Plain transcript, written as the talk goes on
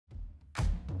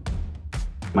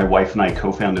My wife and I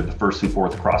co-founded the first and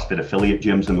fourth CrossFit affiliate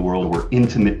gyms in the world. We're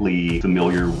intimately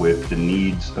familiar with the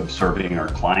needs of serving our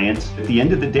clients. At the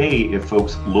end of the day, if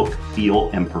folks look, feel,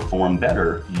 and perform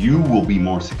better, you will be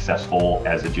more successful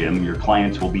as a gym. Your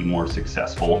clients will be more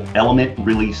successful. LMNT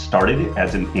really started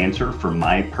as an answer for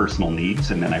my personal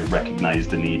needs, and then I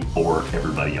recognized the need for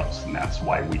everybody else, and that's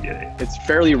why we did it. It's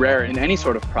fairly rare in any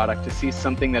sort of product to see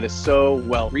something that is so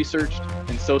well researched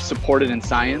and so supported in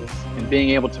science, and being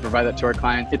able to provide that to our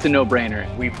clients, it's a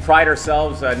no-brainer. We pride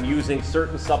ourselves on using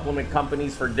certain supplement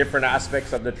companies for different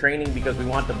aspects of the training because we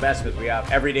want the best. We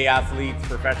have everyday athletes,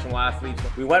 professional athletes.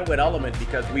 We went with LMNT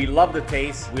because we love the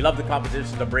taste, we love the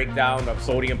composition, the breakdown of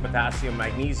sodium, potassium,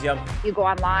 magnesium. You go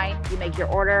online, you make your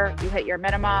order, you hit your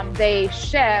minimum. They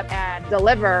ship and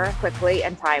deliver quickly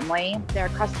and timely. Their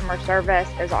customer service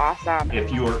is awesome.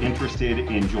 If you are interested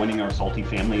in joining our Salty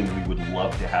family, we would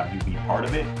love to have you be part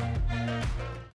of it.